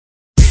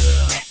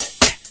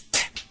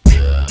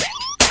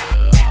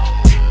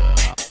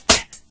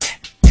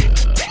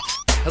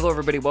Hello,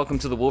 everybody. Welcome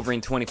to the Wolverine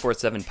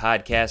 24/7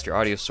 podcast, your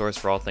audio source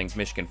for all things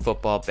Michigan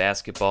football,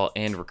 basketball,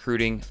 and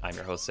recruiting. I'm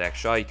your host, Zach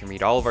Shaw. You can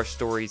read all of our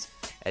stories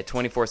at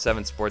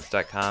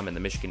 247sports.com and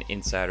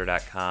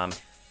themichiganinsider.com.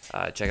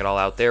 Check it all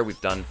out there. We've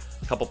done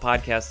a couple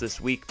podcasts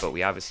this week, but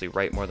we obviously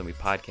write more than we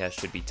podcast.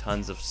 Should be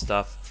tons of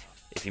stuff.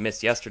 If you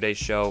missed yesterday's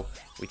show,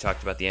 we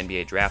talked about the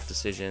NBA draft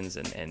decisions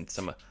and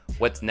some of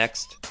what's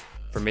next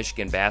for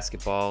Michigan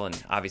basketball.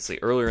 And obviously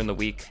earlier in the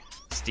week,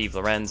 Steve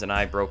Lorenz and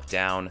I broke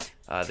down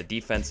the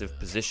defensive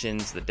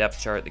positions, the depth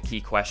chart, the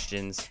key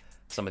questions,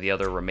 some of the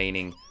other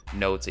remaining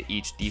notes at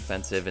each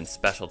defensive and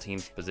special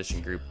teams position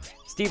group.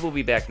 Steve will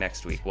be back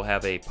next week. We'll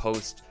have a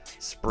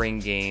post-spring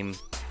game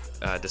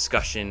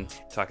discussion,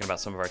 talking about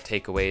some of our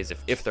takeaways,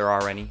 if there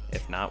are any.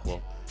 If not,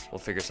 we'll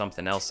figure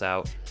something else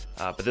out.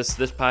 But this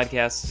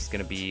podcast is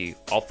going to be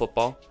all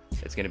football.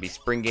 It's going to be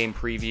spring game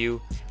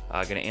preview.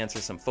 Going to answer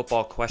some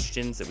football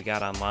questions that we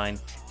got online,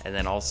 and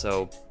then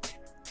also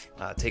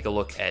take a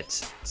look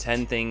at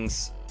 10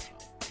 things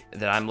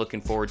that I'm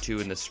looking forward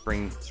to in the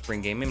spring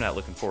game. Maybe not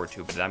looking forward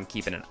to, but that I'm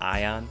keeping an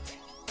eye on.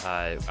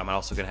 I'm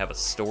also going to have a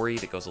story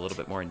that goes a little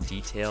bit more in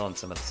detail on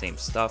some of the same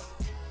stuff.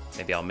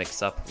 Maybe I'll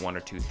mix up one or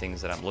two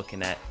things that I'm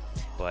looking at.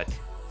 But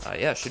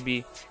yeah, should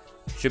be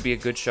a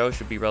good show.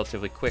 Should be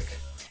relatively quick.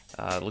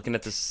 Looking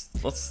at this,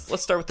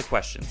 let's start with the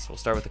questions. We'll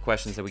start with the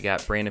questions that we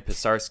got. Brandon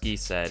Pisarski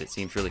said, it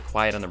seems really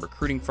quiet on the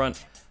recruiting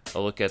front. A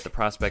look at the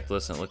prospect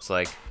list, and it looks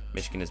like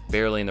Michigan is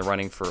barely in the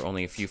running for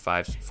only a few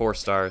 4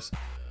 stars.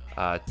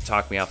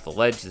 Talk me off the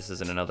ledge. This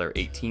isn't another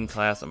 18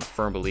 class. I'm a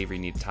firm believer you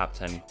need a top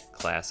 10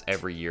 class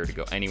every year to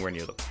go anywhere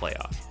near the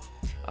playoff.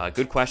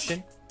 Good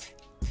question.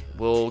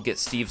 We'll get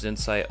Steve's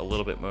insight a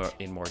little bit more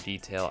in more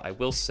detail. I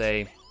will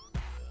say,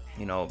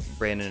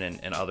 Brandon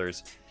and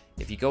others,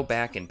 if you go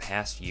back in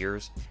past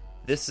years,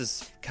 this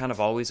is kind of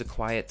always a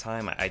quiet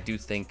time. I do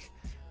think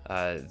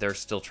they're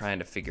still trying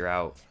to figure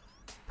out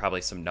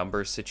probably some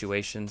numbers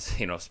situations,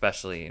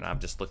 especially, I'm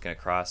just looking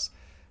across.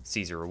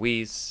 Cesar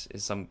Ruiz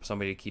is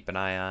somebody to keep an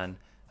eye on.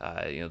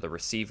 The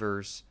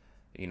receivers,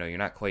 you're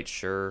not quite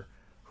sure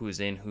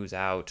who's in, who's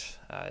out.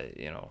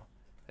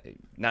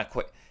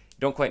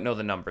 Don't quite know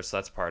the numbers, so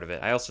that's part of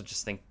it. I also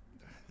just think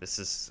this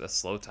is a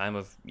slow time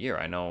of year.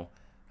 I know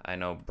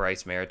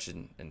Bryce Marich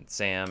and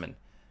Sam and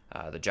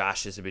the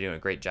Joshes have been doing a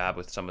great job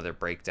with some of their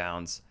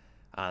breakdowns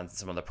on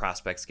some of the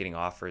prospects getting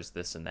offers,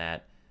 this and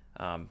that.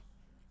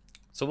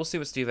 So we'll see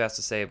what Steve has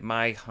to say.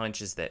 My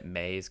hunch is that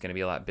May is going to be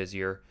a lot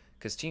busier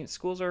because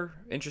schools are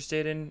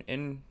interested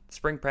in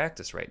spring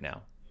practice right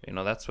now.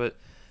 That's what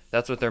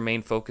their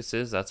main focus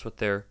is. That's what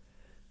their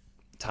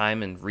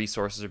time and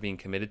resources are being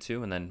committed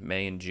to. And then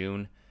May and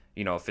June,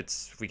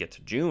 if we get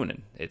to June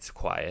and it's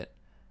quiet,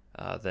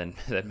 then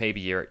maybe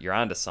you're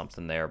onto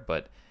something there.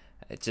 But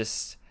it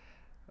just,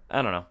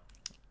 I don't know.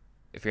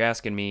 If you're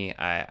asking me,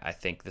 I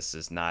think this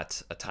is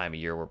not a time of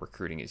year where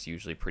recruiting is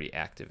usually pretty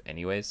active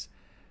anyways.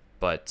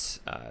 But,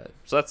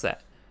 so that's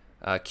that.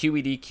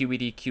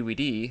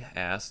 QED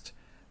asked,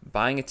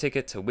 buying a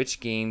ticket to which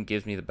game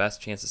gives me the best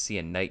chance to see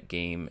a night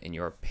game in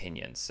your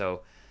opinion?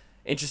 So,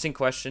 interesting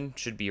question.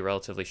 Should be a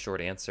relatively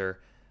short answer.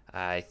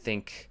 I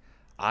think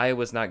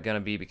Iowa's not going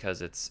to be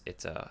because it's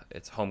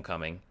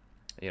homecoming.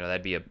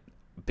 That'd be a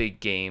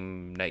big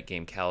game, night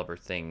game caliber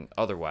thing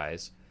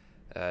otherwise.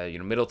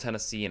 Middle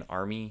Tennessee and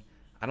Army,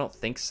 I don't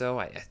think so.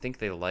 I think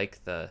they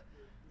like the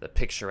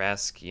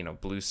picturesque,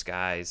 blue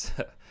skies,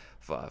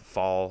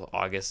 fall,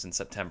 August, and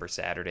September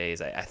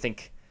Saturdays. I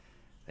think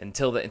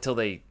until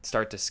they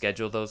start to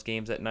schedule those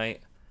games at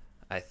night,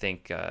 I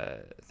think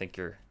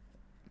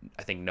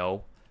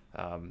no.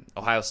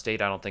 Ohio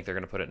State, I don't think they're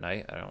going to put at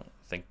night. I don't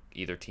think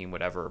either team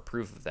would ever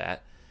approve of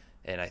that.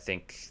 And I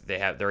think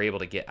they're able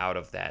to get out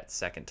of that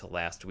second to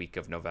last week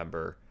of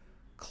November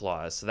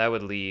clause. So that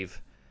would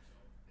leave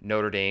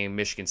Notre Dame,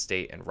 Michigan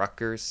State, and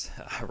Rutgers.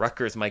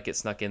 Rutgers might get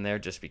snuck in there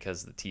just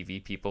because the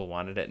TV people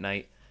want it at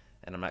night,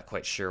 and I'm not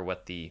quite sure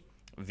what the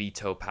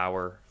veto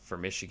power for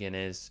Michigan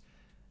is.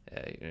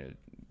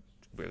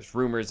 There's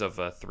rumors of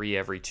 3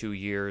 every 2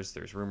 years.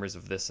 There's rumors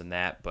of this and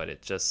that, but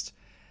it just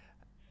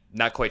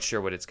not quite sure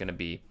what it's going to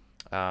be.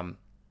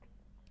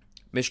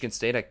 Michigan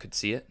State, I could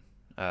see it.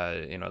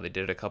 They did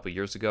it a couple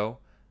years ago.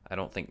 I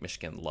don't think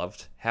Michigan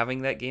loved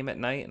having that game at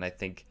night, and I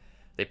think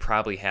they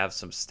probably have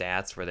some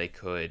stats where they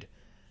could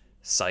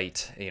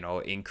cite,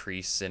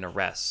 increase in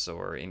arrests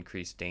or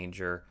increased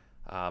danger.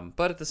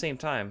 But at the same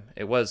time,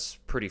 it was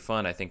pretty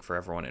fun, I think, for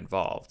everyone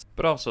involved.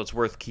 But also, it's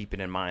worth keeping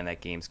in mind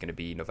that game's going to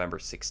be November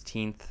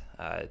 16th,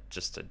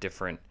 just a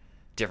different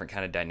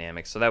kind of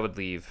dynamic. So that would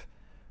leave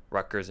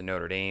Rutgers and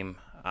Notre Dame.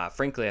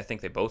 Frankly, I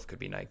think they both could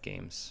be night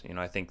games.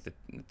 I think the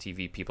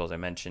TV people, as I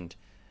mentioned,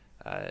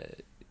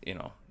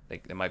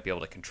 they might be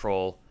able to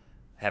control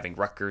having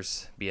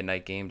Rutgers be a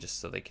night game just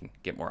so they can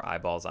get more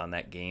eyeballs on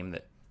that game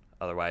that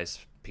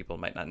otherwise people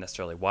might not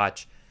necessarily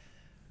watch.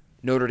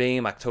 Notre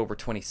Dame, October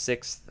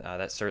 26th,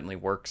 that certainly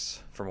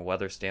works from a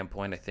weather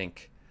standpoint. I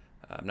think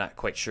I'm not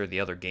quite sure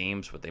the other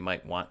games, what they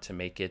might want to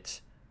make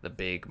it the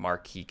big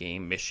marquee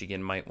game.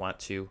 Michigan might want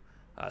to,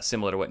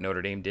 similar to what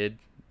Notre Dame did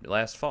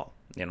last fall.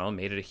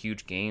 Made it a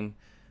huge game,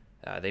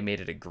 They made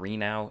it a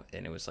green out,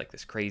 and it was like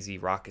this crazy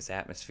raucous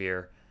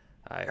atmosphere.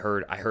 I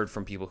heard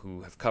from people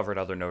who have covered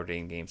other Notre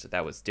Dame games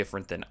that was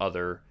different than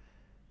other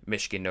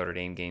Michigan Notre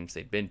Dame games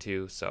they'd been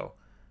to. So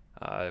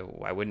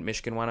why wouldn't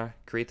Michigan want to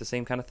create the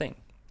same kind of thing?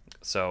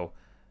 So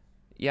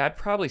yeah, I'd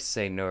probably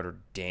say Notre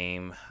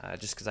Dame,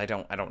 just because I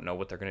don't know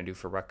what they're going to do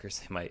for Rutgers.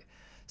 They might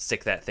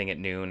stick that thing at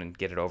noon and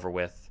get it over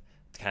with.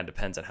 It kind of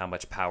depends on how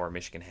much power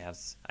Michigan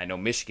has. I know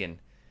Michigan,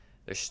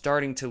 they're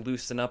starting to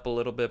loosen up a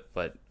little bit,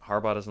 but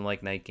Harbaugh doesn't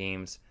like night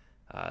games.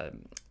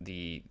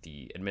 The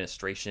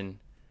administration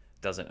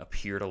doesn't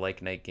appear to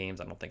like night games.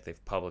 I don't think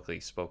they've publicly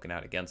spoken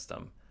out against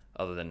them,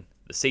 other than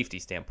the safety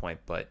standpoint.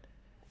 But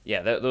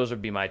yeah, those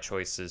would be my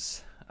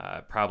choices.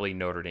 Probably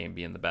Notre Dame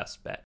being the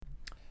best bet.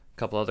 A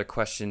couple other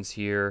questions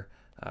here.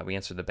 We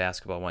answered the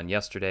basketball one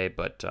yesterday,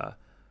 but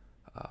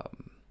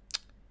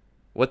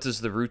what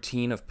does the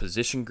routine of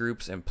position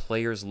groups and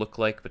players look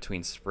like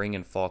between spring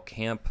and fall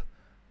camp?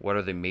 What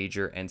are the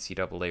major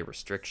NCAA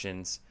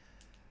restrictions?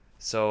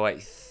 So I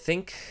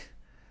think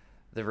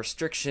the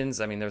restrictions,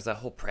 I mean, there's that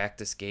whole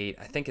practice gate.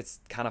 I think it's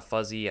kind of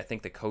fuzzy. I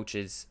think the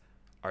coaches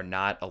are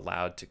not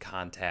allowed to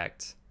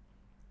contact,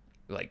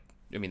 they're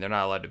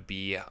not allowed to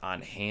be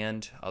on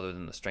hand other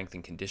than the strength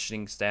and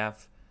conditioning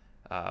staff.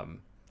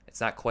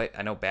 It's not quite,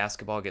 I know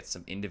basketball gets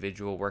some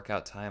individual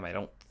workout time. I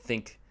don't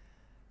think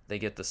they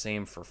get the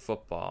same for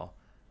football,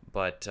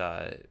 but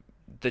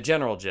the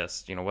general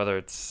gist, whether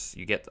it's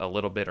you get a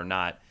little bit or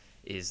not,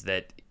 is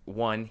that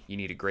one, you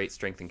need a great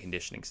strength and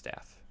conditioning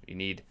staff. You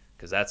need,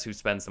 because that's who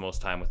spends the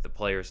most time with the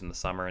players in the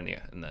summer and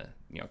the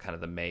kind of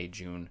the May,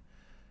 June,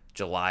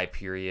 July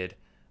period.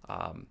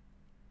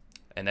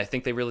 And I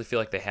think they really feel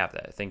like they have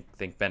that. I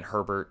think Ben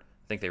Herbert,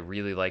 I think they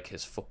really like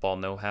his football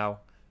know-how,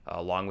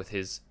 along with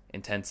his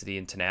intensity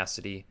and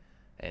tenacity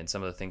and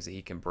some of the things that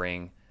he can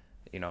bring.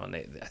 And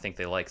I think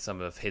they like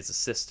some of his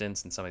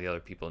assistants and some of the other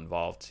people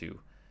involved to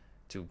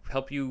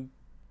help you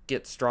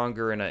get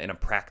stronger in a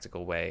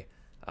practical way.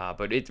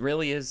 But it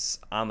really is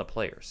on the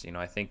players.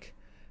 I think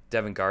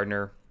Devin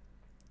Gardner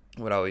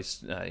would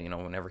always,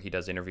 whenever he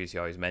does interviews, he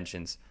always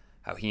mentions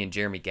how he and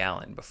Jeremy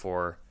Gallen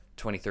before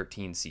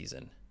 2013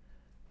 season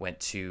went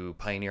to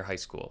Pioneer High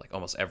School like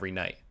almost every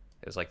night.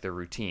 It was like their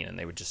routine, and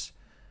they would just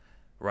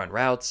run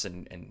routes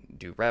and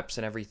do reps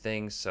and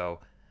everything. So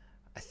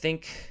I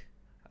think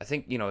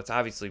it's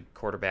obviously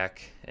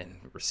quarterback and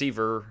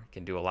receiver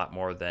can do a lot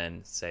more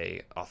than,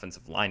 say,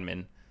 offensive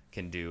lineman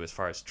can do as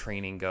far as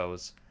training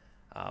goes.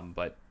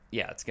 But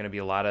yeah, it's going to be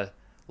a lot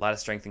of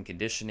strength and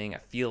conditioning. I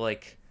feel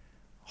like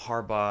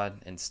Harbaugh,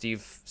 and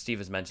Steve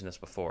has mentioned this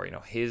before,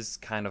 his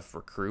kind of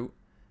recruit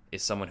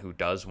is someone who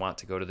does want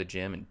to go to the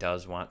gym and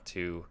does want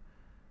to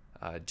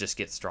just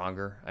get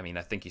stronger. I mean,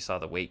 I think you saw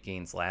the weight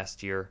gains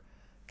last year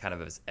kind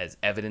of as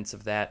evidence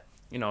of that.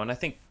 And I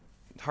think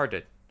it's hard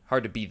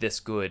to be this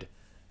good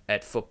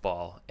at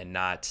football and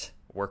not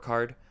work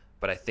hard,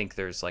 but I think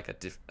there's like a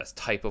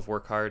type of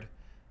work hard,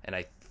 and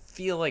I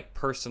feel like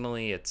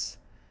personally it's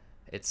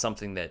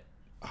something that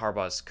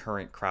Harbaugh's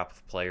current crop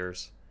of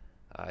players,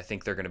 I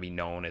think they're going to be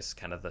known as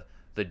kind of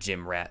the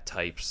gym rat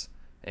types.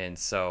 And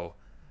so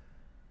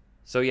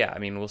yeah, I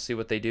mean, we'll see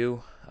what they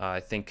do. I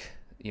think,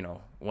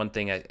 one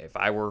thing, if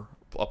I were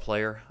a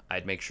player,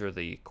 I'd make sure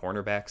the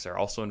cornerbacks are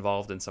also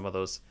involved in some of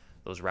those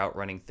route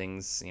running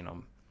things,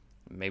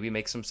 maybe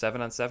make some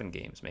 7-on-7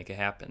 games, make it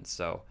happen.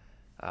 So,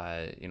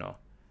 I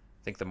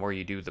think the more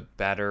you do, the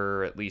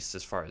better, at least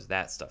as far as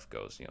that stuff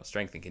goes.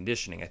 Strength and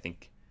conditioning, I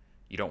think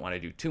you don't want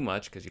to do too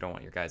much because you don't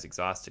want your guys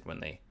exhausted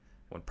when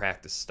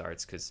practice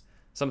starts. Because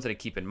something to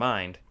keep in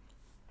mind,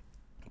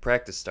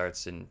 practice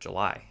starts in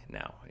July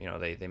now.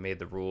 They made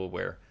the rule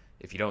where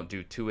if you don't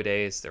do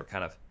two-a-days, they're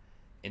kind of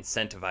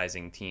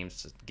incentivizing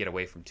teams to get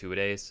away from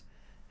two-a-days.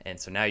 And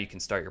so now you can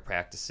start your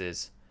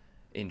practices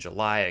in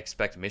July. I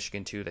expect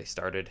Michigan to. They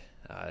started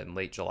in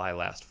late July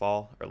last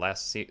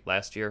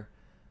year.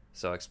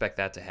 So I expect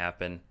that to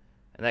happen.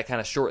 And that kind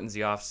of shortens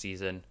the off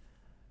season.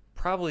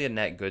 Probably a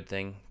net good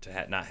thing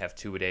to not have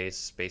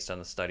two-a-days based on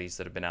the studies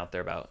that have been out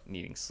there about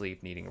needing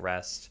sleep, needing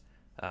rest.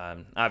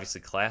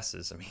 Obviously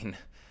classes. I mean,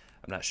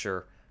 I'm not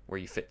sure where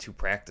you fit two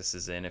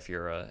practices in if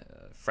you're a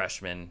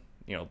freshman,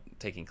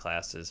 taking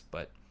classes.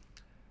 But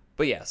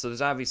yeah, so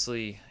there's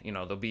obviously,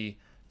 there'll be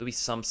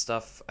some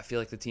stuff I feel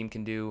like the team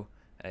can do.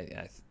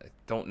 I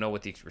don't know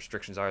what the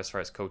restrictions are as far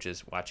as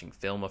coaches watching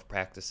film of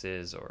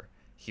practices or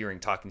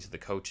talking to the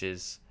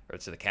coaches, or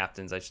to the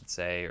captains, I should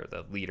say, or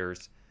the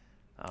leaders.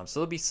 So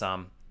there'll be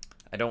some.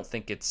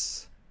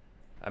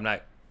 I'm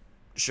not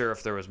sure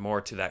if there was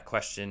more to that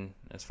question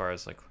as far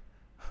as like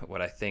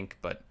what I think,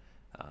 but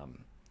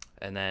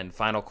and then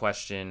final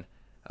question,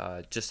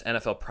 just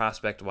NFL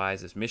prospect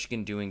wise, is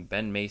Michigan doing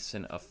Ben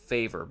Mason a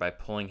favor by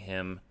pulling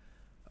him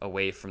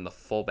away from the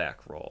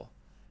fullback role?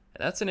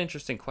 And that's an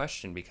interesting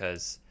question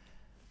because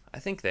I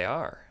think they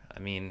are. I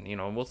mean,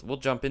 we'll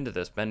jump into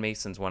this. Ben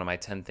Mason's one of my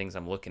 10 things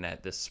I'm looking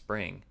at this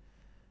spring.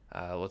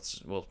 I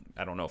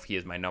don't know if he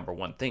is my number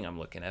one thing I'm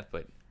looking at,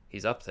 but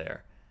he's up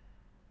there.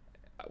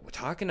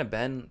 Talking to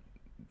Ben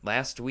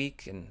last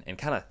week and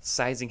kind of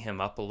sizing him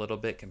up a little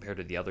bit compared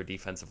to the other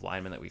defensive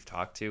linemen that we've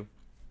talked to,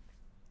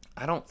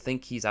 I don't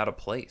think he's out of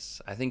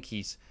place. I think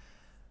he's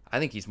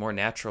more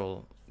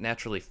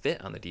naturally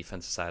fit on the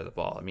defensive side of the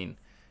ball. I mean,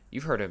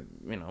 you've heard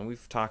him,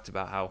 we've talked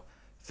about how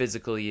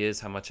physical he is,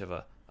 how much of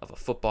a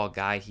football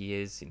guy he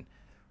is, and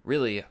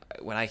really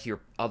when I hear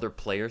other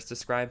players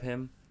describe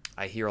him,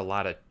 I hear a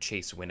lot of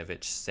Chase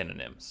Winovich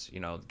synonyms.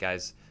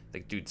 Guys, the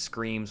dude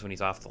screams when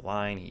he's off the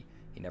line. He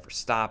never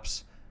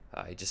stops.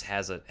 He just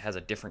has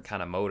a different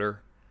kind of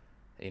motor.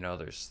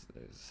 There's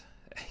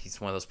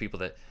he's one of those people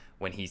that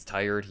when he's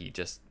tired, he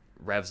just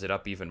revs it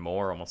up even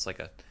more, almost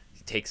like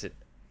he takes it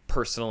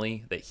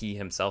personally that he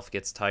himself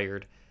gets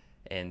tired.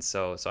 And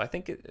so I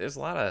think there's a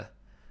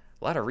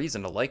lot of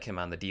reason to like him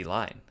on the D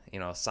line.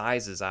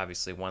 Size is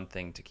obviously one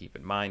thing to keep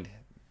in mind.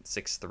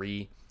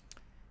 6'3".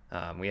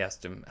 We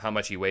asked him how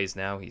much he weighs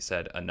now. He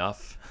said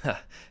enough.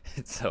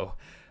 So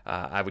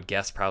I would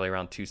guess probably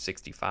around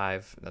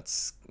 265.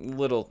 That's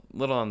little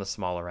on the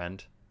smaller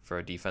end for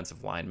a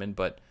defensive lineman,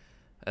 but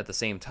at the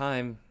same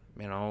time,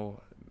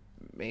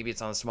 maybe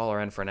it's on the smaller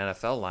end for an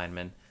NFL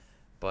lineman.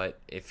 But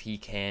if he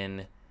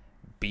can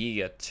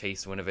be a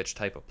Chase Winovich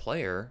type of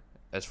player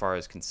as far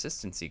as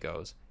consistency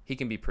goes, he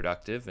can be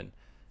productive, and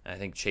I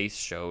think Chase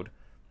showed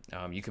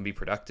you can be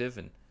productive,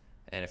 and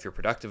if you're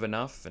productive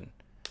enough and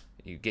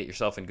you get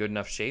yourself in good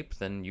enough shape,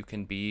 then you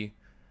can be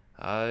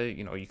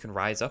you can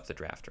rise up the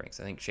draft ranks.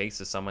 I think Chase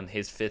is someone,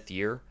 his 5th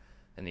year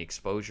and the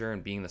exposure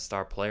and being the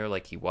star player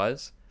like he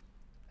was.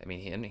 I mean,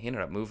 he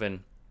ended up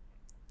moving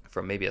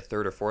from maybe a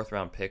 3rd or 4th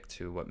round pick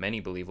to what many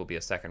believe will be a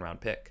 2nd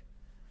round pick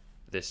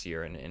this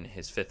year in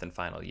his 5th and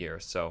final year.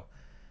 So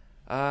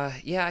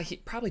he's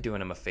probably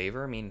doing him a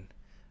favor. I mean,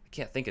 I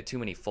can't think of too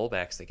many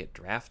fullbacks that get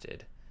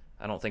drafted.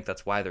 I don't think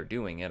that's why they're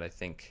doing it. I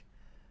think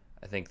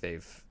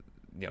they've,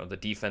 the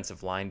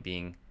defensive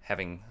line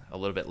having a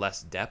little bit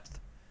less depth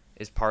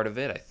is part of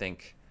it. I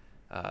think,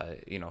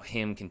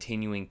 him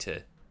continuing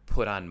to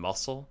put on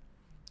muscle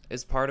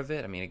is part of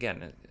it. I mean,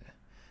 again,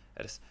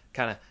 it's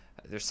kind of,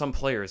 there's some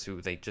players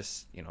who they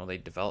just, they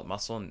develop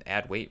muscle and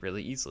add weight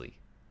really easily.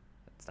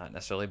 It's not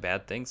necessarily a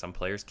bad thing. Some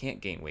players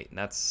can't gain weight, and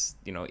that's,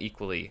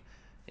 equally,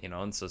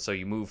 and so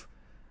you move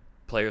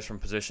players from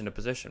position to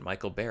position.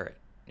 Michael Barrett,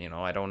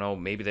 I don't know,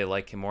 maybe they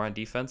like him more on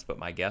defense, but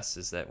my guess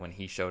is that when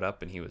he showed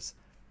up and he was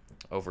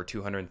over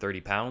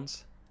 230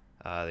 pounds,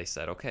 they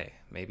said, okay,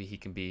 maybe he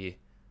can be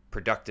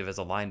productive as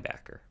a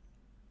linebacker.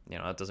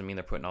 That doesn't mean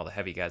they're putting all the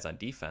heavy guys on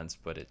defense,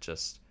 but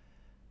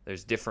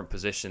there's different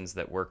positions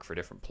that work for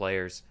different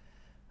players.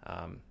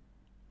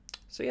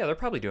 So yeah, they're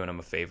probably doing him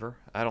a favor.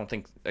 I don't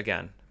think,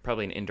 again,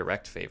 probably an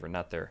indirect favor,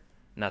 not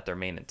their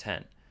main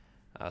intent.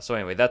 So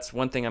anyway, that's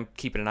one thing I'm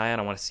keeping an eye on.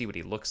 I want to see what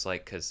he looks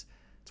like, because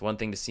it's one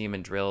thing to see him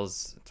in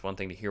drills. It's one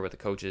thing to hear what the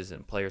coaches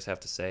and players have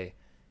to say.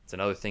 It's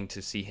another thing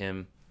to see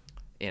him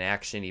in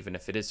action, even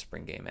if it is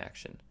spring game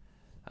action.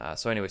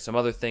 So anyway, some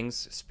other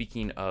things.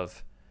 Speaking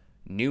of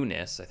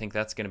newness, I think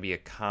that's going to be a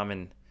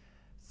common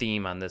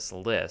theme on this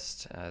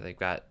list. They've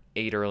got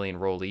 8 early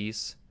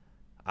enrollees.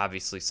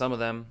 Obviously, some of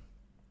them,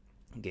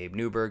 Gabe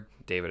Newberg,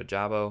 David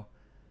Ojabo,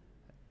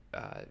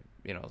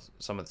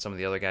 some of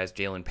the other guys,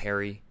 Jalen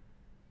Perry,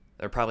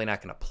 they're probably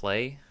not going to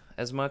play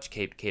as much.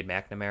 Cade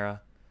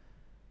McNamara,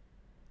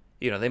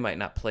 they might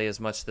not play as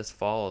much this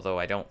fall, although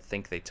I don't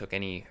think they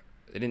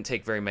didn't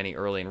take very many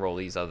early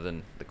enrollees other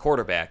than the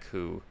quarterback,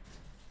 who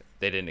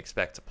they didn't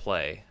expect to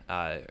play,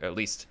 or at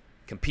least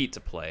compete to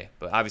play.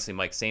 But obviously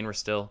Mike Sainer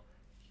still,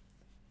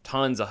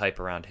 tons of hype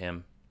around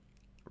him.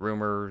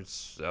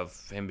 Rumors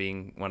of him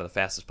being one of the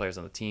fastest players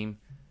on the team.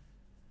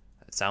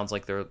 It sounds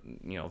like they're,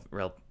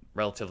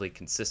 relatively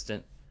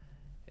consistent.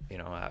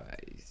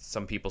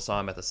 Some people saw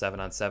him at the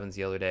 7-on-7s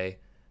the other day,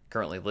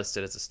 currently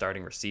listed as a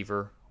starting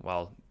receiver,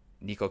 while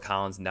Nico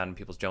Collins and Donovan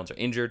Peoples-Jones are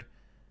injured.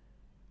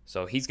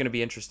 So he's going to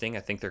be interesting. I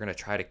think they're going to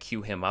try to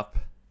cue him up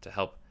to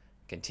help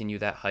continue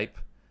that hype,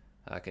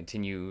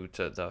 continue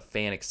to the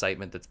fan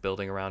excitement that's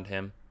building around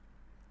him.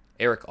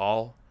 Eric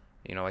All,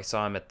 I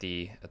saw him at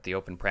the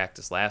open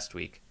practice last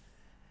week.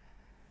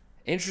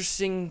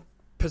 Interesting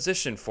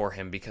position for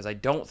him, because I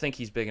don't think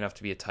he's big enough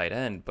to be a tight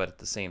end, but at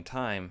the same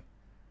time,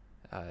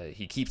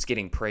 he keeps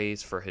getting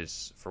praise for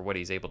what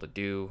he's able to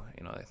do.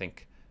 I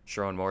think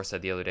Sherrone Moore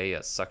said the other day,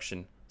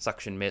 suction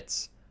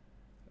mitts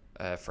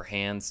for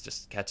hands,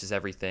 just catches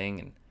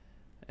everything,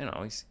 and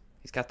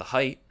he's got the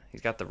height,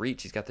 he's got the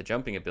reach, he's got the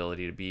jumping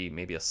ability to be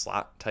maybe a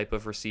slot type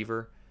of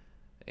receiver.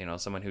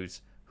 Someone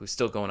who's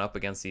still going up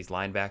against these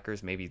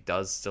linebackers, maybe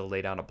does still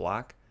lay down a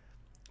block,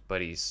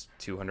 but he's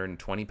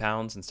 220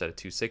 pounds instead of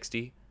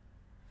 260.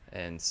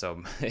 And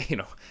so,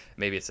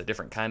 maybe it's a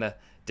different kind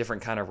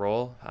of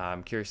role.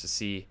 I'm curious to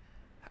see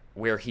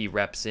where he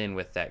reps in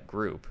with that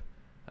group.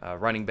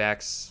 Running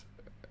backs,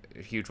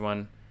 a huge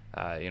one.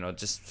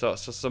 Just so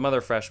some other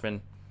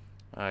freshmen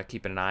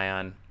keeping an eye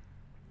on.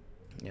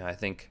 I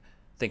think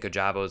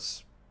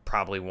Ojabo's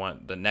probably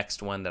the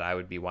next one that I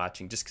would be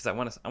watching, just because I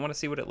want to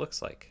see what it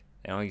looks like.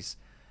 He's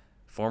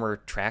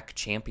former track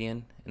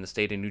champion in the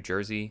state of New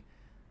Jersey.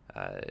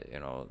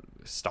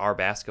 Star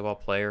basketball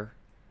player.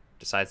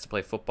 decides to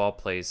play football,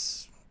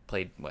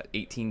 played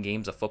 18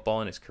 games of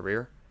football in his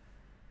career,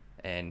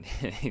 and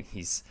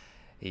he's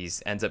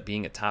ends up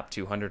being a top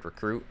 200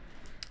 recruit.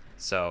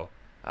 So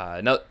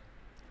no,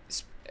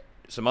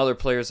 some other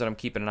players that I'm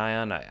keeping an eye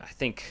on. I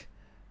think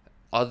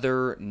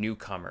other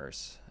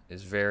newcomers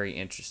is very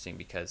interesting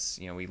because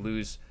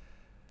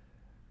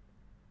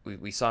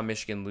we saw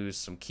Michigan lose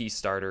some key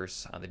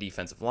starters on the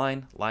defensive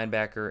line,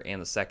 linebacker, and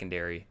the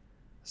secondary.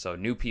 So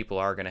new people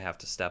are going to have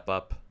to step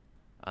up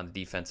on the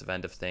defensive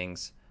end of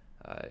things.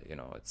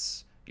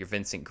 It's your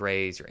Vincent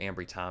Grays, your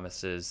Ambry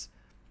Thomases,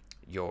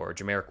 your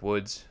Jamerick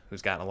Woods,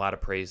 who's gotten a lot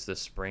of praise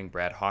this spring.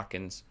 Brad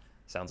Hawkins,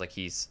 sounds like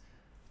he's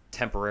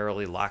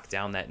temporarily locked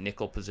down that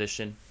nickel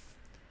position.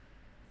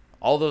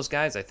 All those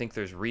guys, I think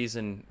there's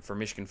reason for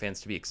Michigan fans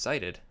to be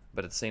excited,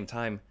 but at the same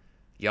time,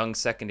 young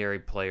secondary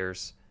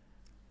players,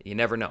 you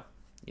never know.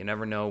 You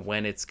never know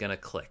when it's going to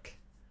click.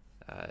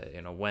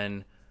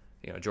 When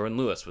Jordan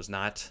Lewis was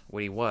not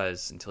what he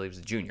was until he was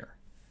a junior.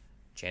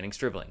 Channing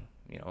Stribling,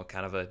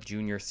 kind of a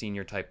junior,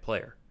 senior type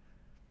player.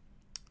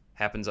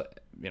 Happens,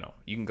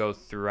 you can go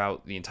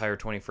throughout the entire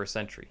 21st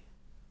century.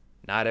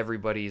 Not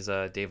everybody's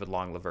David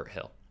Long, Lavert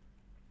Hill.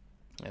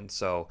 And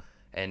so,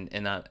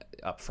 and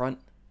up front,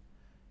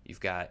 you've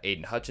got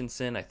Aiden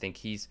Hutchinson. I think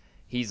he's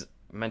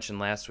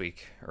mentioned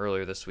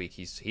earlier this week,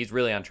 he's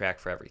really on track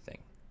for everything.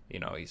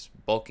 He's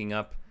bulking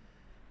up.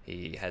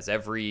 He has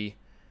every,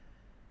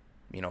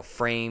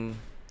 frame,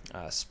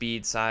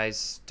 speed,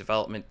 size,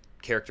 development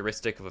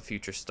characteristic of a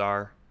future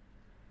star.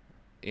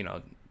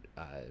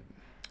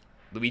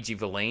 Luigi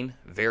Villain,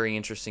 very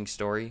interesting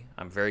story.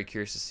 I'm very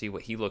curious to see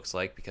what he looks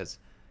like because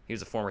he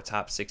was a former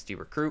top 60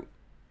 recruit,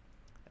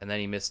 and then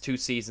he missed 2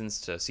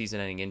 seasons to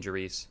season-ending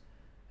injuries,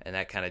 and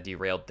that kind of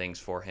derailed things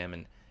for him.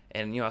 And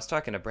I was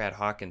talking to Brad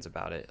Hawkins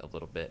about it a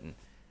little bit, and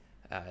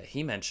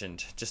he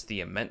mentioned just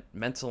the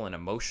mental and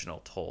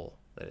emotional toll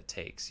that it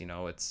takes.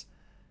 It's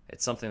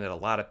something that a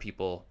lot of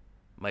people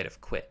might have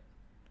quit.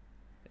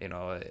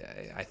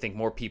 I think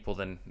more people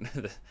than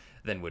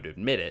would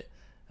admit it.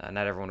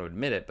 Not everyone would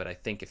admit it, but I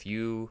think if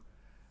you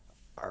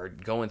are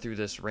going through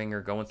this ringer,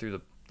 going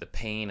through the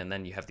pain, and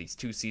then you have these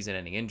 2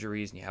 season-ending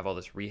injuries, and you have all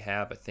this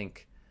rehab, I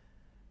think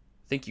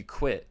you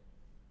quit.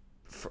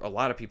 A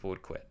lot of people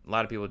would quit. A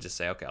lot of people would just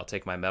say, okay, I'll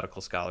take my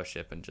medical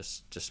scholarship and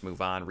just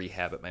move on,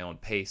 rehab at my own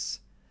pace,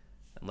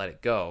 and let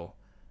it go.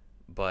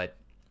 But,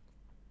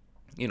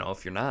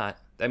 if you're not,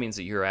 that means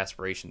that your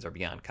aspirations are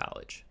beyond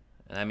college.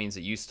 And that means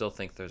that you still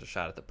think there's a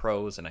shot at the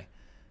pros. And I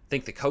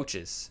think the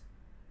coaches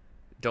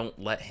don't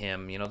let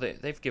him,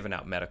 they've given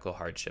out medical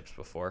hardships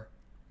before.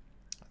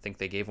 I think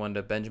they gave one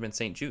to Benjamin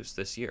St-Juste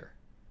this year.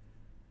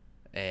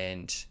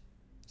 And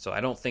so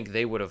I don't think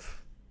they would have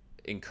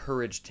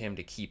encouraged him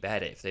to keep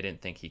at it if they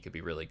didn't think he could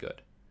be really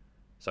good.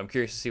 So I'm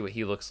curious to see what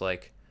he looks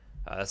like.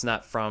 That's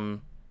not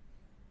from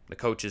the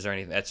coaches or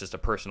anything. That's just a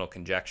personal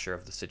conjecture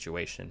of the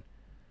situation.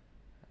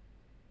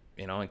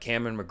 And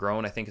Cameron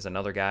McGrone, I think, is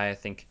another guy. I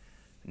think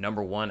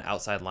number 1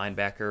 outside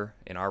linebacker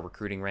in our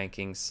recruiting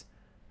rankings.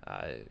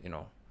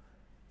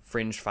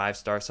 Fringe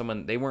 5-star.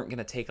 Someone, they weren't going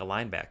to take a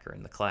linebacker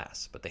in the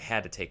class, but they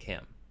had to take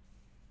him.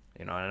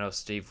 And I know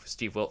Steve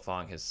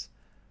Wiltfong has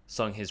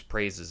sung his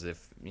praises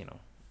if,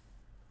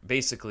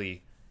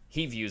 basically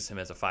he views him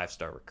as a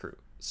 5-star recruit.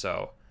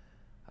 So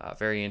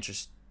very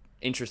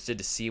interested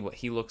to see what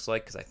he looks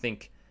like, because I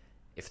think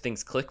if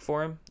things click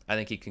for him, I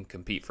think he can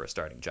compete for a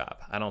starting job.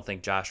 I don't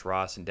think Josh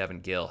Ross and Devin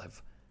Gill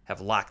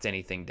have locked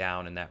anything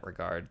down in that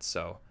regard.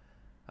 So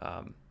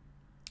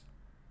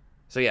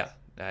yeah,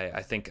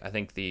 I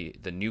think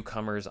the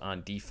newcomers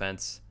on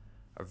defense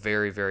are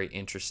very, very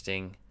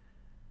interesting.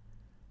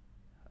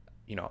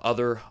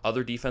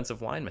 Other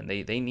defensive linemen,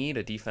 they need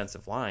a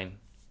defensive line,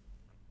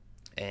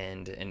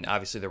 and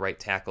obviously the right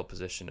tackle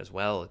position as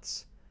well.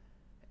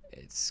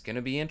 It's going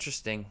to be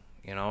interesting.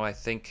 I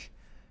think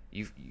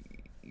you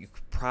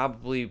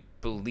probably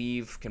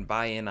can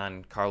buy in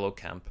on Carlo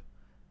Kemp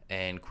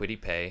and Kwity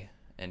Paye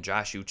and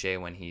Josh Uche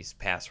when he's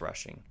pass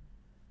rushing.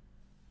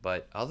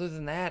 But other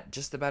than that,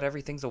 just about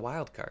everything's a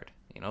wild card.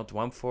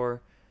 Dwumfor,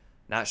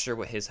 not sure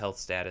what his health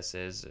status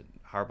is.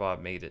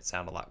 Harbaugh made it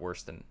sound a lot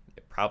worse than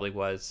it probably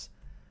was,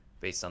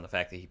 based on the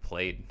fact that he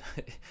played,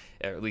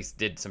 or at least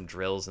did some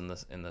drills in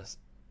the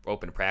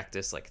open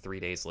practice like 3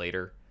 days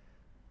later.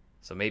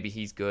 So maybe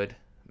he's good.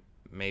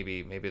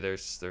 Maybe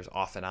there's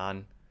off and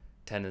on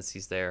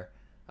tendencies there.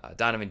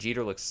 Donovan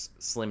Jeter looks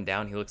slimmed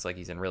down. He looks like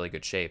he's in really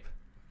good shape.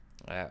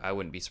 I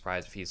wouldn't be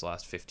surprised if he's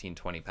lost 15,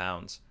 20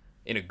 pounds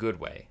in a good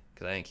way,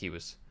 because I think he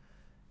was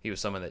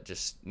someone that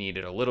just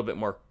needed a little bit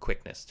more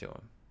quickness to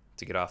him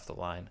to get off the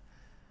line.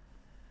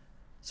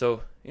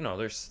 So,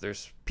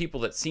 there's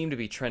people that seem to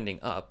be trending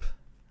up.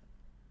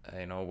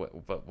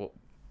 But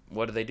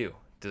what do they do?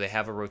 Do they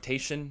have a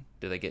rotation?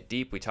 Do they get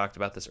deep? We talked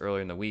about this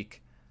earlier in the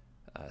week.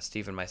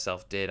 Steve and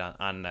myself did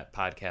on that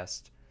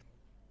podcast.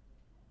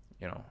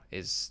 Are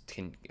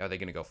they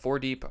going to go 4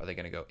 deep? Are they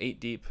going to go 8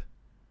 deep?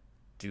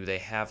 Do they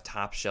have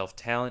top shelf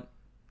talent?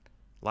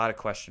 A lot of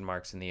question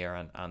marks in the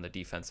air on the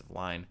defensive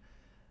line.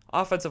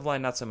 Offensive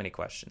line, not so many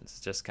questions.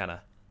 Just kind of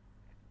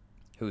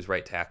who's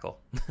right tackle,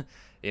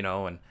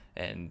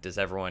 and does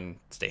everyone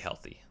stay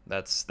healthy?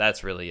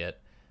 That's really it.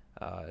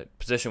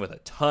 Position with a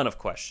ton of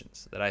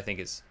questions that I think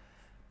is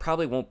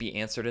probably won't be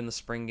answered in the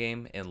spring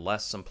game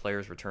unless some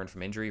players return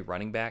from injury.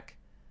 Running back.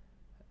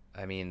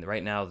 I mean,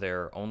 right now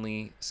their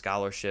only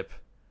scholarship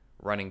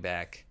running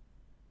back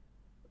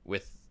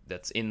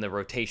that's in the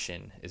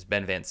rotation is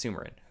Ben Van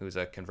Sumeren, who's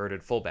a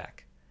converted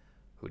fullback,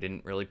 who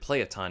didn't really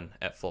play a ton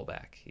at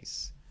fullback.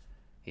 He's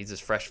as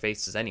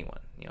fresh-faced as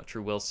anyone.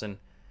 True Wilson,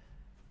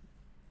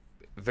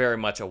 very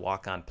much a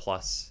walk-on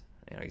plus.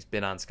 He's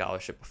been on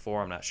scholarship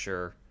before. I'm not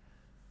sure.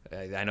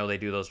 I know they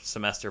do those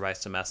semester by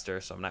semester,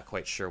 so I'm not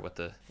quite sure what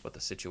the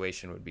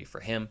situation would be for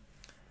him.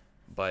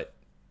 But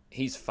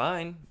he's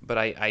fine. But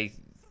I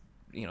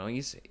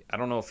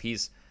don't know if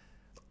he's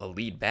a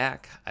lead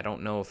back. I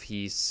don't know if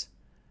he's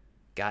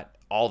got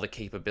all the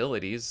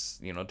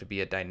capabilities, to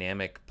be a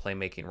dynamic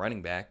playmaking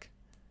running back.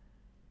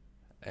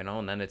 And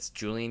then it's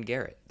Julian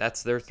Garrett.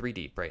 That's their 3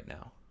 deep right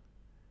now.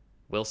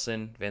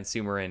 Wilson, Van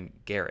Sumeren,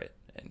 Garrett.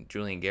 And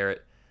Julian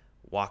Garrett,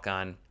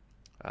 walk-on,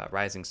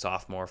 rising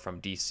sophomore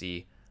from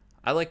DC.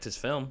 I liked his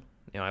film.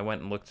 I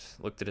went and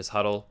looked at his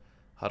huddle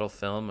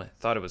film. I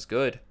thought it was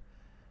good.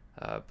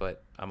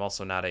 But I'm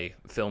also not a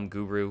film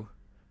guru,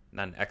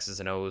 not an X's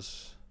and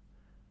O's.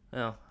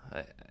 Well,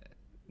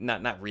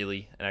 not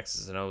really an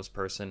X's and O's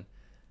person.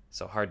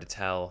 So hard to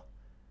tell.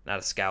 Not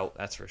a scout,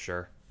 that's for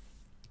sure.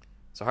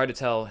 So hard to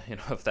tell,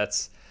 if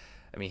that's.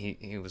 I mean,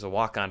 he was a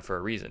walk-on for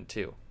a reason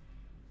too.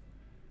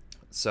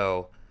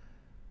 So,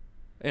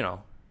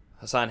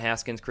 Hassan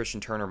Haskins, Christian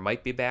Turner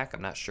might be back.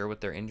 I'm not sure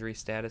what their injury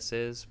status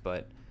is,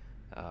 but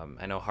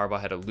I know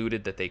Harbaugh had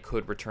alluded that they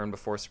could return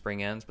before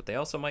spring ends, but they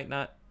also might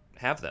not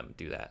have them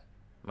do that.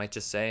 Might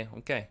just say,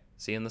 okay,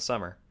 see you in the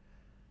summer.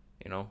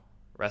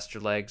 Rest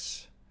your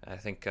legs. I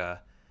think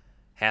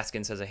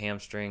Haskins has a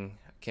hamstring.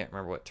 I can't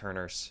remember what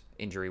Turner's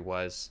injury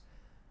was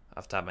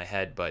off the top of my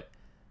head, but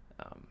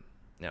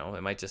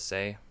it might just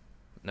say,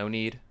 no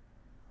need,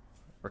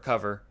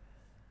 recover.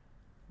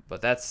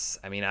 But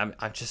I'm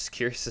just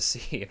curious to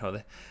see,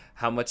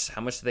 how much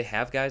do they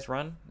have guys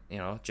run?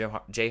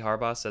 Jay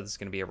Harbaugh said it's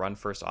going to be a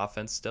run-first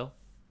offense still.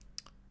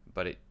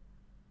 But it's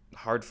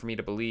hard for me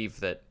to believe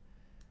that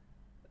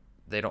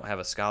they don't have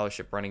a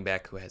scholarship running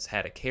back who has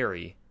had a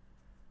carry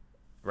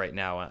right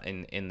now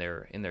in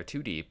their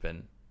 2 deep,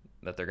 and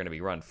that they're going to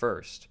be run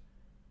first.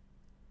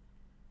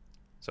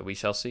 So we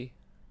shall see.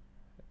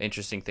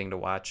 Interesting thing to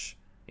watch.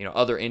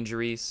 Other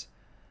injuries.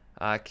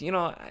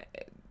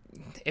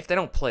 If they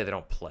don't play, they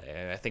don't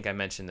play. I think I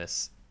mentioned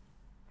this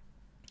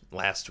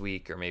last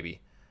week, or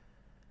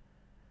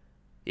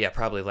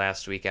probably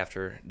last week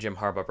after Jim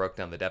Harbaugh broke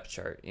down the depth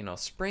chart.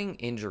 Spring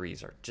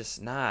injuries are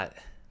just not.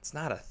 It's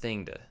not a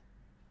thing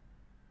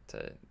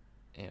to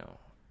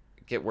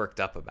get worked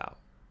up about.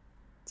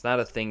 It's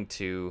not a thing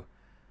to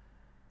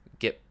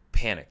get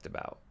panicked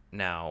about.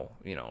 Now,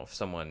 if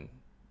someone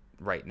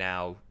right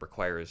now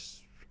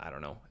requires, I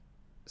don't know,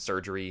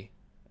 surgery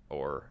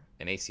or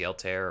an ACL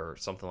tear or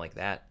something like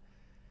that,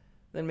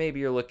 then maybe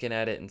you're looking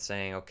at it and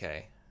saying,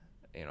 okay,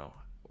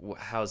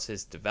 how's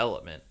his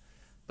development?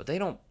 But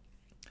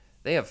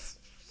they have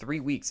 3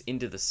 weeks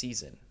into the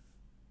season.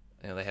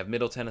 They have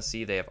Middle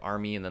Tennessee, they have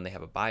Army, and then they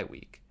have a bye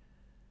week.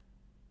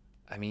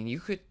 I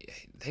mean,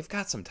 they've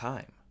got some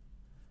time.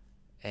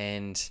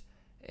 And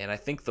I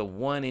think the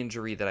one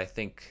injury that I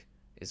think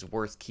is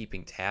worth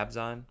keeping tabs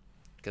on,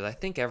 because I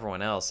think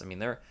everyone else, I mean,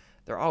 they're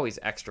always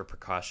extra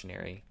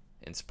precautionary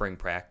in spring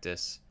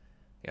practice.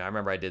 I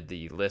remember I did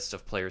the list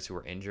of players who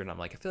were injured, and I'm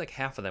like, I feel like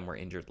half of them were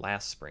injured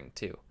last spring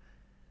too.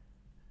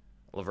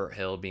 Lavert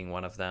Hill being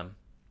one of them.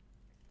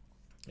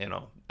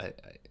 I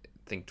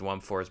think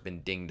Dwumfor has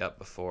been dinged up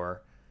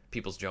before.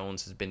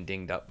 Peoples-Jones has been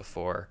dinged up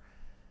before.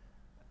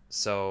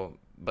 So,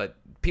 but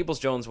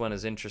Peoples-Jones one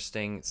is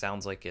interesting. It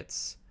sounds like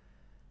it's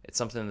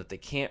something that they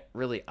can't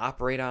really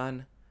operate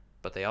on,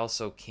 but they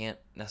also can't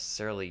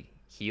necessarily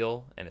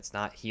heal, and it's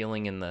not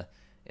healing in the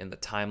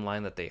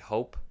timeline that they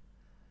hope.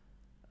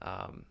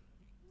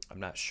 I'm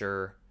not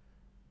sure,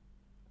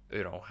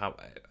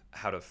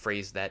 how to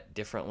phrase that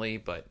differently,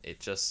 but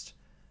it just,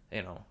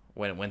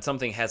 when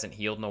something hasn't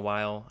healed in a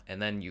while, and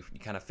then you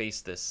kind of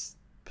face this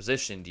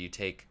position, do you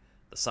take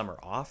the summer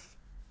off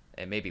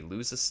and maybe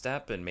lose a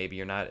step, and maybe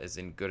you're not as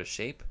in good a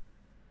shape?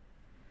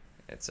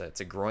 It's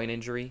a groin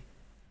injury,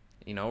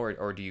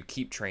 or do you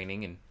keep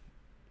training and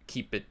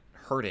keep it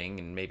hurting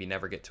and maybe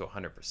never get to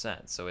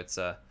 100%? So it's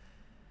an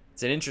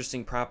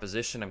interesting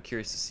proposition. I'm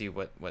curious to see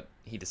what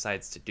he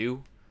decides to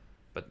do.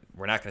 But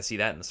we're not going to see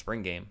that in the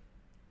spring game,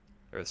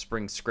 or the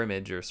spring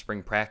scrimmage, or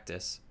spring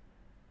practice.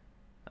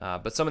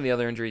 But some of the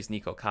other injuries,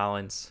 Nico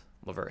Collins,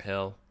 Lavert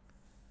Hill,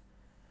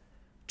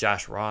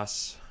 Josh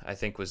Ross, I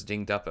think, was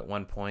dinged up at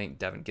one point.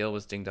 Devin Gill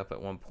was dinged up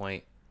at one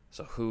point.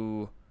 So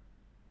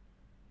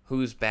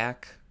who's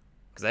back?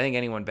 Because I think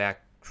anyone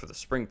back for the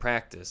spring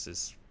practice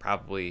is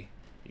probably,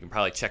 you can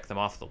probably check them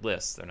off the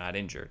list. They're not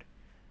injured.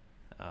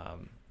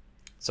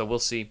 So we'll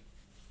see.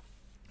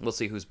 We'll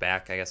see who's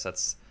back. I guess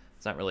it's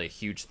not really a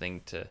huge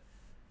thing to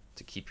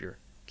keep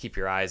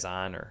your eyes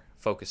on or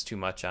focus too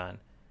much on.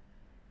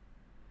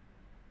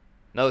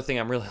 Another thing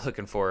I'm really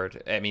looking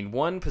forward. I mean,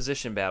 one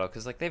position battle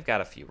because like they've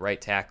got a few right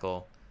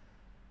tackle,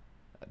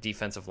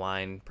 defensive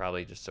line,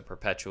 probably just a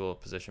perpetual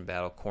position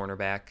battle.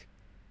 Cornerback,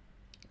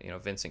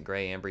 Vincent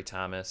Gray, Ambry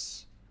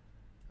Thomas,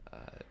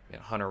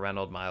 Hunter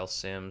Reynolds, Miles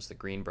Sims, the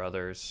Green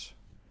brothers.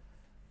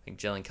 I think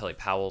Jalen Kelly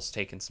Powell's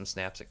taken some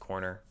snaps at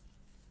corner.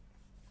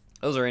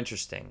 Those are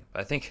interesting.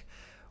 But I think,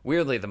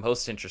 weirdly, the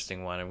most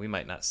interesting one, and we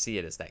might not see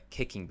it, is that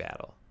kicking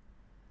battle.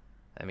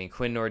 I mean,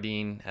 Quinn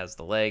Nordin has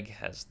the leg,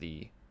 has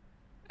the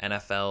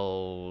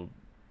NFL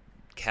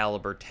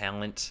caliber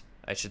talent,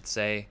 I should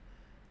say,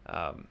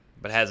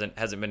 but hasn't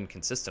been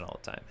consistent all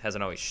the time.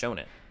 Hasn't always shown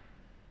it.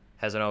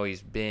 Hasn't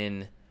always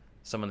been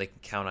someone they can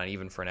count on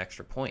even for an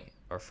extra point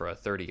or for a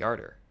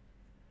 30-yarder.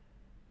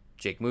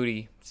 Jake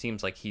Moody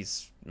seems like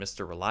he's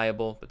Mr.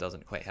 Reliable, but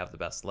doesn't quite have the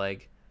best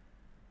leg,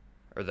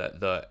 or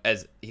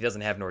as he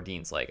doesn't have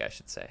Nordin's leg, I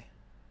should say,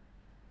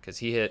 because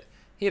he hit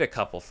a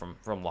couple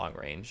from long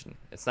range, and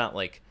it's not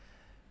like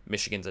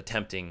Michigan's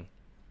attempting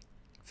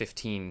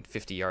 15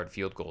 50-yard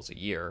field goals a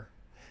year,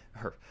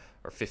 or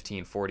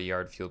 15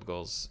 40-yard field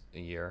goals a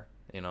year.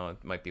 It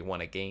might be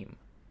one a game.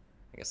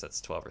 I guess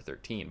that's 12 or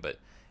 13, but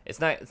it's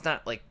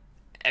not like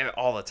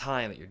all the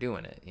time that you're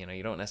doing it.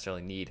 You don't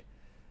necessarily need.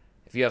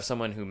 If you have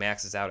someone who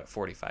maxes out at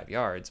 45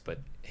 yards but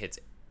hits,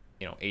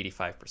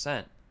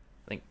 85%,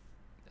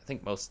 I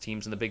think most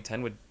teams in the Big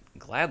Ten would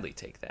gladly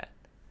take that.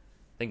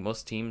 I think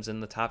most teams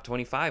in the top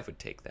 25 would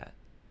take that.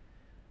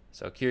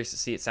 So curious to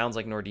see. It sounds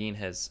like Nordin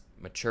has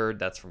matured.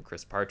 That's from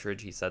Chris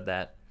Partridge. He said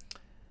that.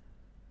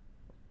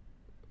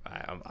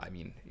 I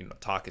mean,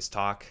 talk is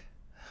talk,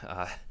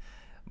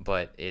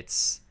 but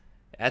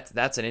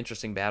that's an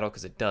interesting battle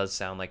because it does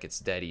sound like it's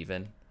dead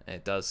even, and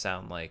it does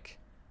sound like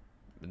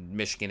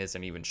Michigan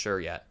isn't even sure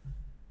yet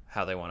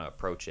how they want to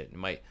approach it.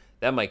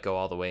 That might go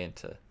all the way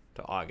into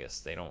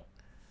August. They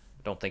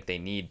don't think they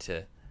need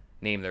to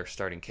name their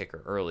starting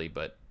kicker early,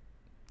 but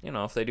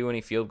if they do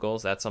any field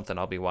goals, that's something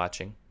I'll be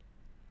watching.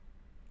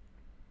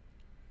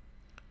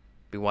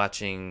 Be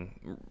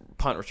watching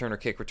punt returner,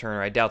 kick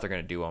returner. I doubt they're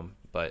going to do them,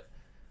 but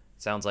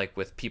it sounds like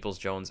with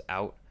Peoples-Jones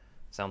out,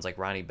 sounds like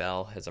Ronnie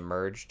Bell has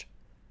emerged.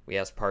 We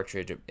asked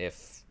Partridge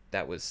if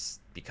that was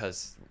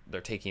because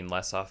they're taking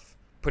less off,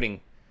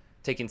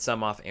 taking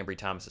some off Ambry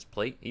Thomas's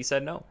plate. He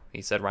said no.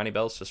 He said Ronnie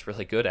Bell's just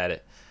really good at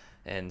it.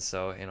 And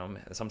so,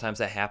 sometimes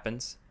that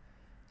happens.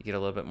 You get a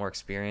little bit more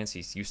experience.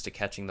 He's used to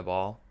catching the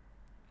ball.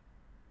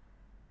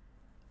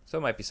 So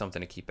it might be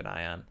something to keep an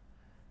eye on.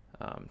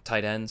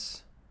 Tight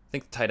ends. I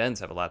think the tight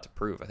ends have a lot to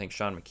prove. I think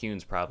Sean McCune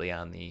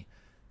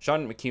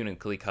and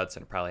Khaleke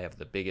Hudson probably have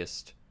the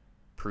biggest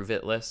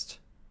prove-it list.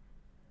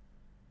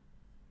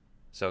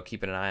 So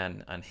keeping an eye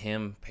on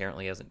him.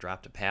 Apparently hasn't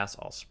dropped a pass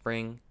all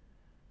spring.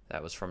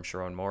 That was from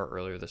Sharon Moore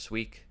earlier this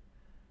week.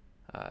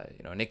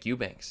 Nick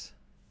Eubanks.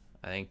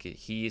 I think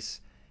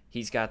he's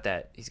got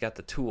that. He's got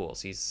the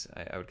tools.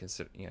 I would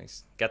consider.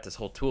 He's got this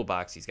whole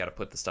toolbox. He's got to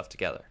put the stuff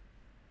together.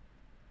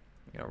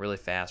 Really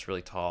fast,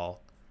 really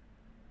tall.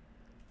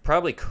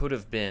 Probably could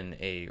have been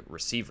a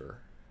receiver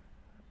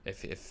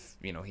if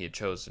he had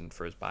chosen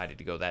for his body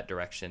to go that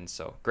direction.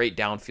 So great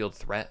downfield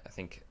threat. I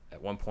think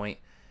at one point,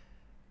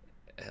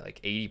 like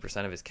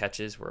 80% of his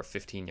catches were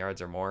 15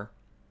 yards or more.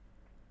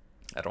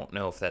 I don't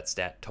know if that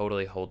stat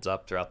totally holds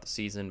up throughout the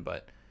season,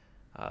 but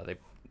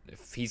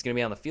if he's going to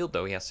be on the field,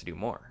 though, he has to do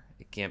more.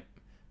 He can't,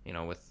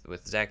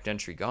 with Zach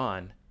Gentry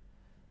gone,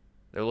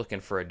 they're looking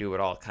for a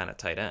do-it-all kind of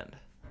tight end.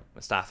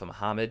 Mustafa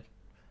Muhammad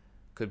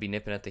could be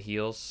nipping at the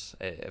heels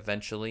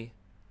eventually.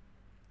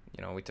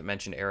 We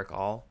mentioned Eric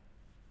All.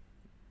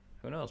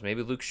 Who knows?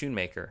 Maybe Luke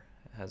Schoonmaker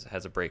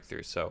has a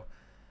breakthrough. So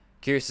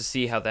curious to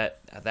see how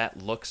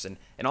that looks and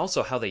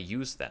also how they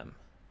use them.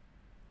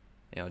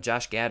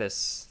 Josh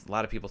Gaddis, a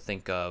lot of people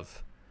think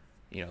of,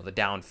 the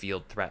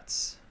downfield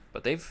threats,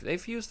 but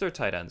they've used their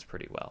tight ends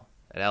pretty well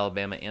at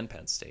Alabama and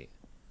Penn State.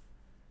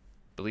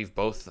 I believe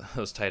both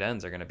those tight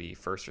ends are going to be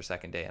first or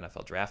second day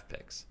NFL draft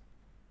picks.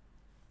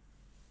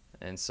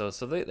 And so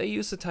they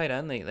use the tight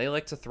end. They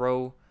like to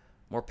throw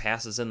more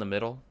passes in the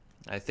middle.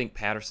 I think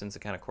Patterson's the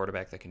kind of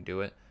quarterback that can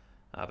do it.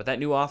 But that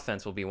new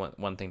offense will be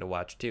one thing to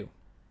watch too.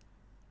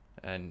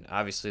 And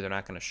obviously they're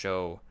not going to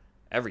show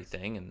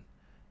everything, and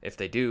if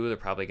they do, they're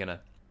probably going to,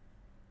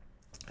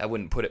 I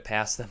wouldn't put it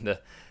past them to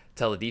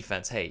tell the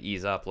defense, hey,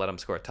 ease up, let them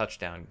score a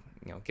touchdown,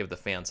 give the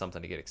fans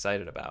something to get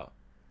excited about.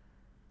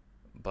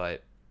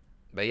 But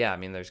yeah, I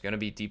mean, there's going to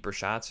be deeper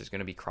shots, there's going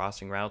to be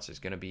crossing routes, there's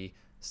going to be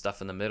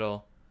stuff in the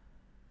middle,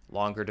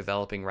 longer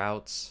developing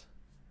routes,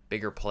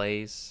 bigger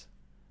plays.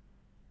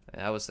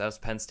 And that was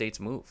Penn State's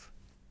move.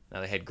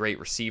 Now they had great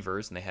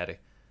receivers, and they had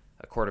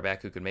a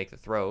quarterback who could make the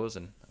throws,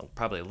 and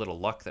probably a little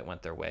luck that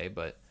went their way,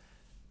 but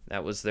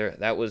that was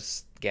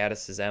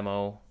Gaddis's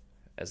MO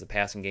as the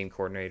passing game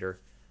coordinator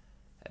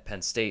at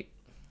Penn State,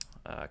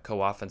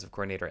 co-offensive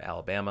coordinator at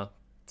Alabama.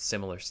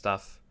 Similar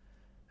stuff.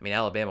 I mean,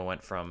 Alabama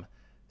went from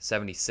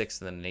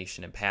 76th in the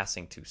nation in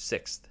passing to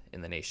 6th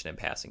in the nation in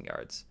passing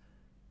yards.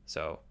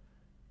 So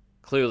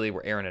clearly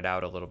we're airing it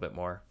out a little bit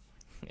more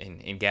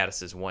in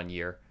Gaddis's 1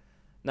 year.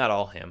 Not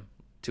all him.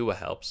 Tua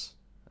helps.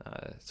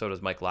 So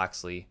does Mike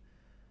Loxley.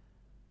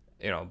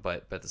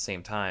 But at the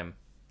same time,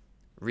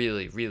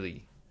 really,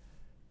 really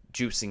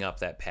juicing up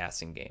that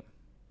passing game.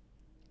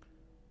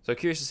 So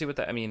curious to see what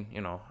that. I mean,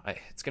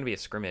 it's going to be a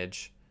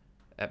scrimmage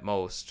at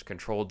most,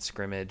 controlled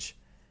scrimmage,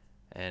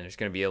 and there's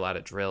going to be a lot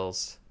of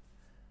drills.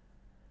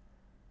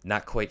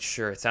 Not quite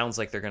sure. It sounds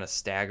like they're going to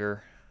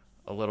stagger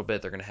a little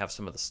bit. They're going to have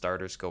some of the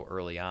starters go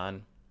early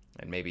on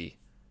and maybe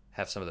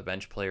have some of the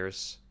bench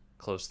players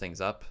close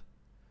things up.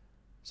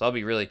 So I'll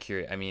be really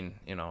curious. I mean,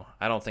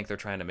 I don't think they're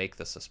trying to make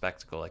this a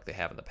spectacle like they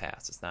have in the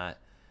past. It's not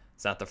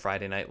the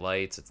Friday Night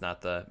Lights. It's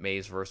not the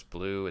Maize versus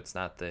Blue. It's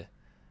not the,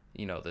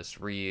 this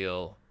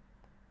real,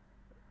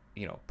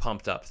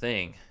 pumped up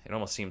thing. It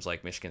almost seems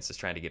like Michigan's just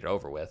trying to get it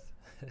over with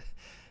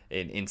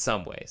in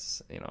some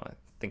ways. I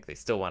think they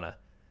still want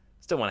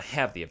to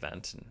have the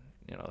event, and,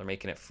 they're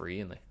making it free,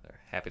 and they're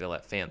happy to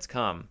let fans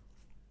come.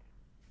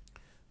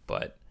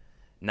 But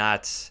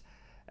not,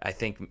 I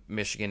think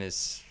Michigan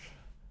is,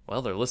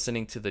 well, they're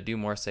listening to the Do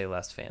More, Say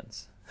Less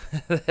fans.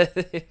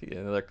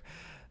 They're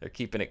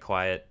keeping it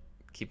quiet,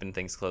 keeping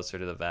things closer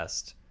to the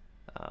vest,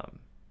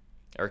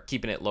 or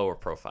keeping it lower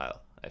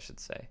profile, I should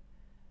say.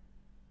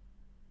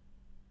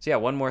 So yeah,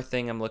 one more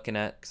thing I'm looking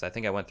at, because I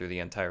think I went through the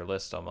entire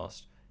list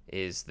almost,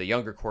 is the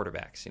younger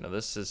quarterbacks.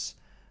 This is,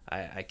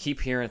 I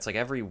keep hearing, it's like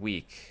every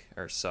week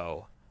or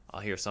so, I'll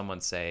hear someone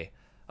say,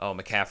 oh,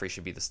 McCaffrey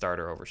should be the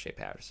starter over Shea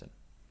Patterson.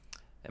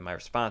 And my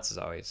response is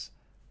always,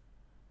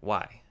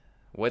 why?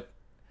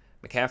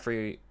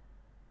 McCaffrey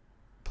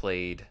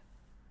played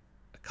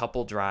a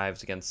couple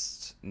drives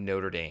against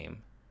Notre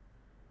Dame.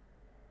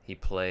 He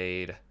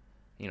played,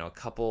 a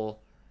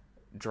couple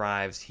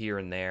drives here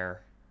and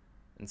there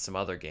in some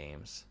other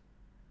games.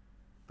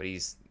 But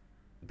he's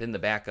been the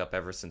backup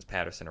ever since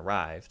Patterson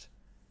arrived.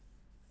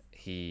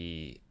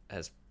 He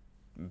has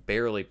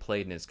barely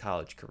played in his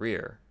college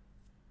career.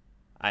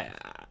 I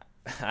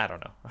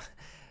don't know.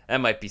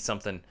 That might be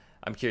something.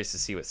 I'm curious to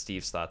see what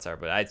Steve's thoughts are,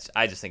 but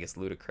I just think it's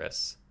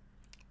ludicrous.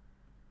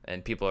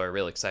 And people are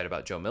really excited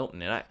about Joe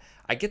Milton. And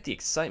I get the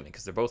excitement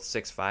because they're both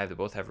 6'5". They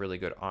both have really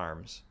good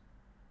arms.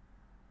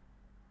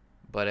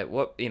 But at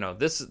what,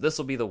 this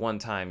will be the one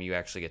time you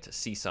actually get to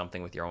see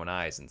something with your own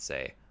eyes and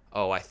say,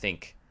 oh, I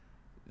think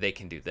they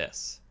can do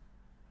this.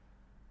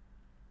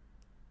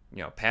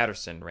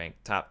 Patterson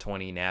ranked top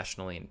 20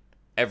 nationally in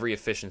every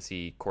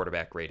efficiency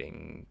quarterback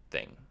rating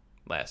thing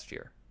last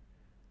year.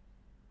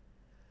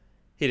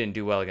 He didn't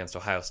do well against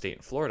Ohio State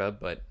and Florida,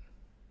 but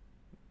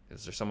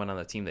is there someone on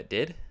the team that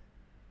did?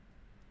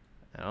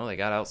 They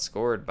got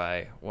outscored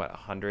by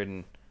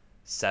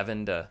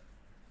 107 to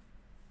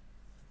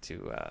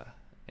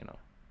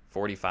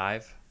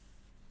 45,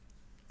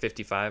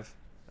 55,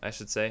 I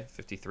should say,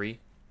 53.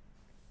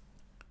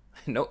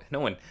 No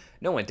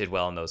one did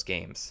well in those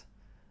games.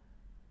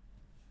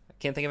 I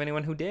can't think of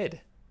anyone who did.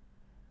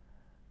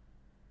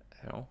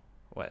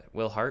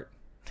 Will Hart?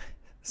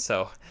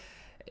 So,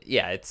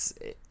 yeah,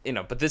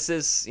 but this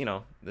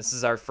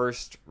is our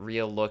first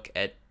real look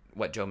at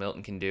what Joe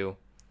Milton can do.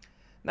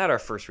 Not our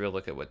first real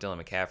look at what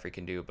Dylan McCaffrey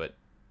can do, but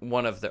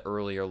one of the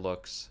earlier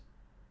looks.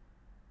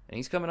 And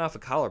he's coming off a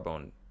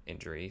collarbone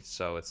injury,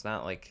 so it's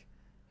not like,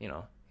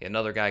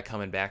 another guy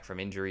coming back from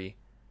injury.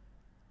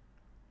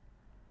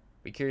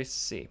 Be curious to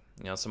see.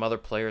 Some other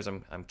players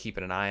I'm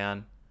keeping an eye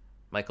on.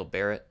 Michael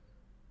Barrett,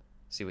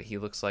 see what he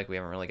looks like. We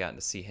haven't really gotten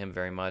to see him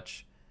very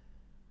much.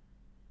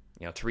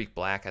 Tariq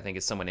Black, I think,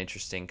 is someone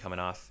interesting coming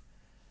off.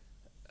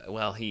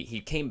 Well, he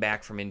came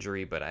back from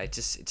injury, but it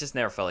just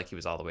never felt like he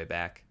was all the way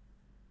back.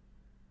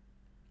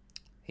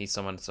 He's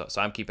someone, so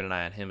I'm keeping an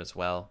eye on him as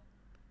well.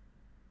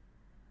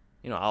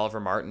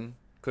 Oliver Martin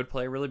could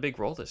play a really big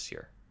role this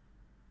year.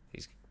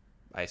 He's,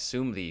 I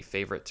assume, the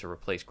favorite to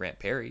replace Grant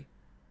Perry.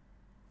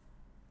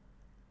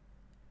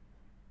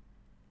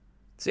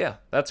 So yeah,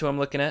 that's who I'm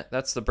looking at.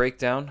 That's the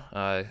breakdown.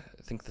 I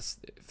think the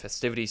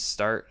festivities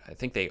start. I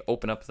think they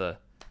open up the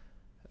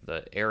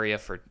area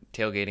for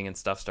tailgating and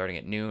stuff starting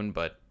at noon,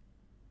 but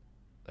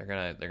they're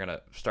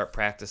gonna start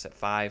practice at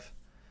 5.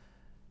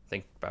 I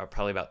think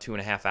probably about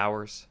 2.5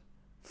 hours.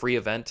 Free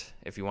event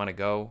if you want to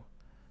go.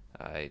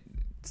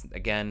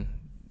 Again,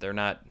 they're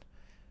not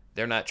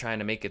trying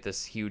to make it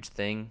this huge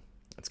thing.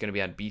 It's going to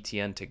be on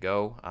BTN to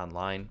go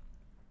online.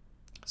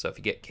 So if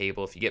you get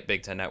cable, if you get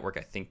Big Ten Network,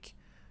 I think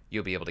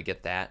you'll be able to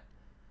get that.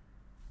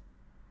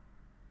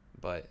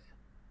 But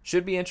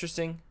should be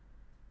interesting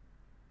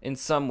in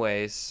some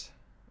ways.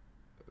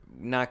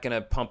 Not going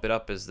to pump it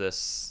up as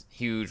this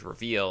huge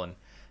reveal. And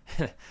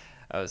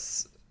I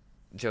was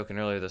joking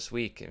earlier this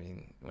week. I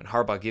mean, when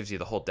Harbaugh gives you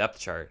the whole depth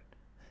chart,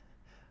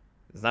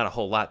 there's not a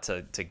whole lot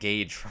to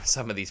gauge from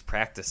some of these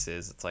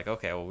practices. It's like,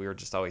 okay, well, we were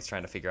just always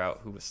trying to figure out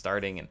who was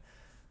starting and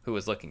who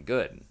was looking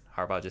good. And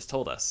Harbaugh just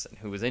told us, and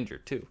who was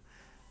injured too.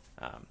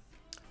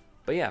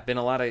 But yeah, been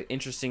a lot of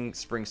interesting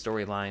spring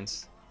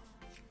storylines.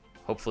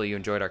 Hopefully you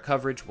enjoyed our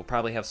coverage. We'll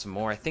probably have some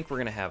more. I think we're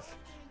going to have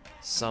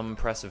some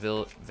press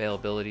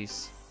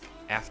availabilities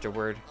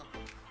afterward,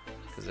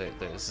 because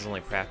this is only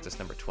practice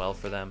number 12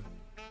 for them.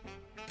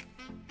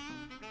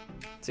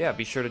 So yeah,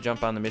 be sure to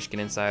jump on the Michigan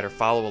Insider,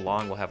 follow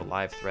along. We'll have a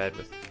live thread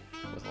with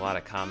a lot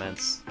of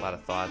comments, a lot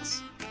of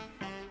thoughts.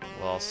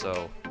 We'll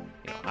also,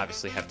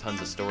 obviously have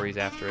tons of stories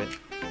after it.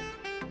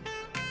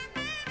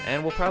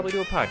 And we'll probably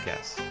do a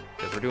podcast,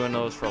 because we're doing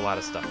those for a lot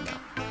of stuff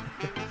now.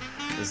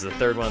 This is the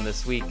third one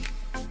this week.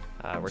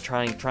 We're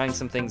trying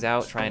some things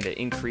out, trying to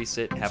increase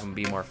it, have them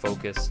be more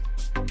focused,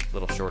 a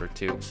little shorter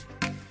too.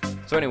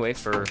 So anyway,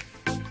 for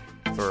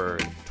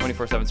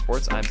 24/7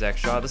 Sports, I'm Zach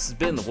Shaw. This has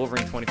been the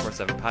Wolverine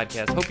 24/7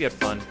 podcast. Hope you had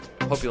fun.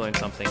 Hope you learned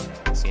something.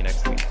 See you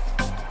next week.